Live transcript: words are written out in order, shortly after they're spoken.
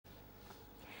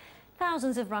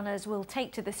Thousands of runners will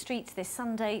take to the streets this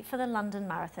Sunday for the London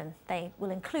Marathon. They will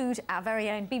include our very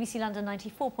own BBC London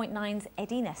 94.9's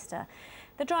Eddie Nestor.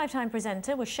 The drive time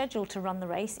presenter was scheduled to run the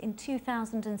race in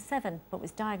 2007, but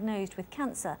was diagnosed with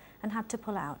cancer and had to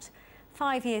pull out.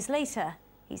 5 years later,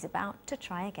 he's about to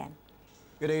try again.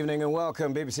 Good evening and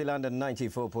welcome. BBC London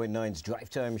 94.9's Drive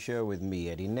Time show with me,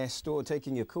 Eddie Nestor,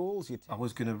 taking your calls. I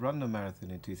was going to run the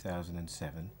marathon in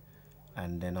 2007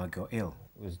 and then I got ill.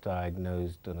 I was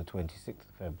diagnosed on the 26th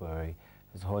of February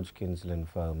as Hodgkin's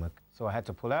lymphoma. So I had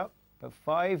to pull out. But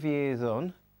 5 years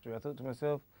on, I thought to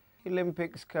myself,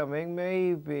 Olympics coming,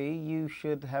 maybe you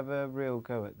should have a real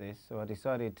go at this. So I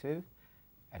decided to,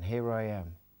 and here I am,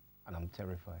 and I'm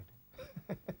terrified.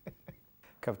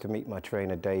 Come to meet my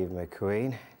trainer, Dave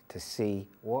McQueen, to see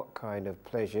what kind of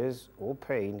pleasures or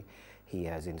pain he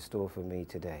has in store for me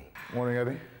today. Morning,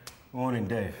 Eddie. Morning,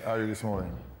 Dave. How are you this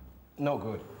morning? Not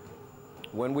good.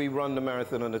 When we run the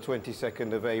marathon on the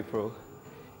 22nd of April,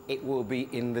 it will be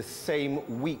in the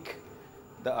same week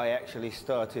that I actually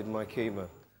started my chemo.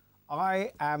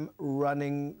 I am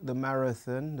running the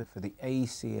marathon for the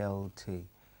ACLT.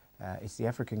 It's the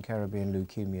African Caribbean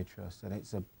Leukemia Trust, and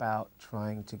it's about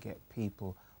trying to get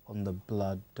people on the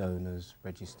blood donors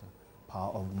register.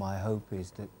 Part of my hope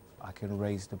is that I can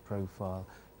raise the profile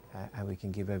and we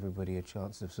can give everybody a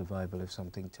chance of survival if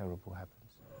something terrible happens.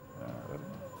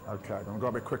 Okay, I'm going to go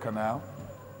a bit quicker now.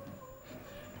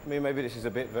 I mean, maybe this is a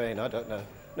bit vain, I don't know.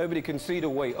 Nobody can see the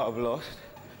weight I've lost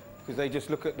because they just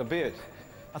look at the beard.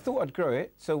 I thought I'd grow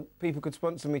it so people could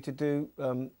sponsor me to do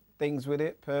things with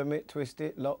it, perm it, twist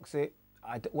it, locks it,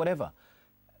 whatever.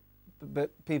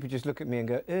 But people just look at me and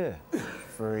go, ugh.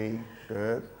 3,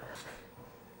 good.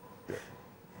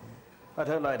 I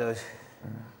don't like those.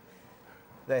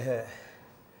 They hurt.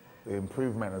 The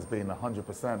improvement has been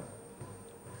 100%.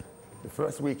 The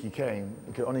first week he came,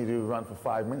 he could only run for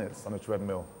 5 minutes on a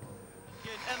treadmill.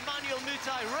 Emmanuel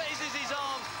Mutai raises his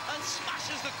arm and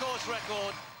smashes the course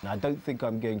record. I don't think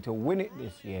I'm going to win it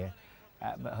this year,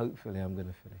 but hopefully I'm going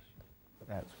to finish.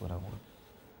 That's what I want.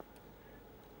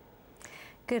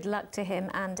 Good luck to him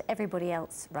and everybody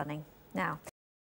else running. Now,